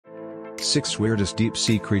6 Weirdest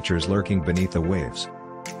deep-sea creatures lurking beneath the waves.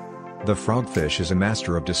 The frogfish is a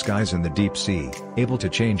master of disguise in the deep sea, able to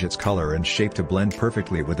change its color and shape to blend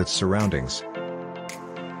perfectly with its surroundings.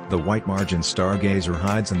 The white margin stargazer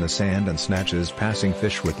hides in the sand and snatches passing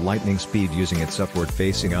fish with lightning speed using its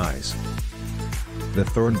upward-facing eyes. The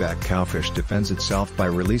thornback cowfish defends itself by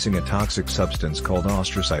releasing a toxic substance called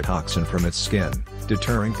ostracytoxin from its skin,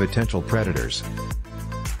 deterring potential predators.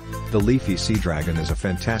 The leafy sea dragon is a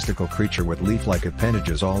fantastical creature with leaf-like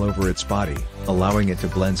appendages all over its body, allowing it to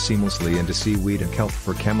blend seamlessly into seaweed and kelp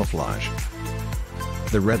for camouflage.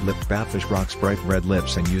 The red-lipped batfish rocks bright red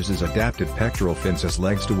lips and uses adapted pectoral fins as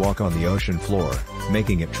legs to walk on the ocean floor,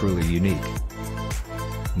 making it truly unique.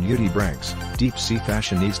 Nudibranchs, deep-sea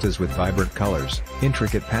fashionistas with vibrant colors,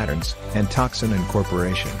 intricate patterns, and toxin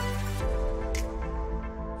incorporation.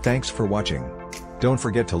 Thanks for watching. Don't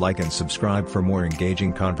forget to like and subscribe for more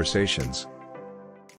engaging conversations.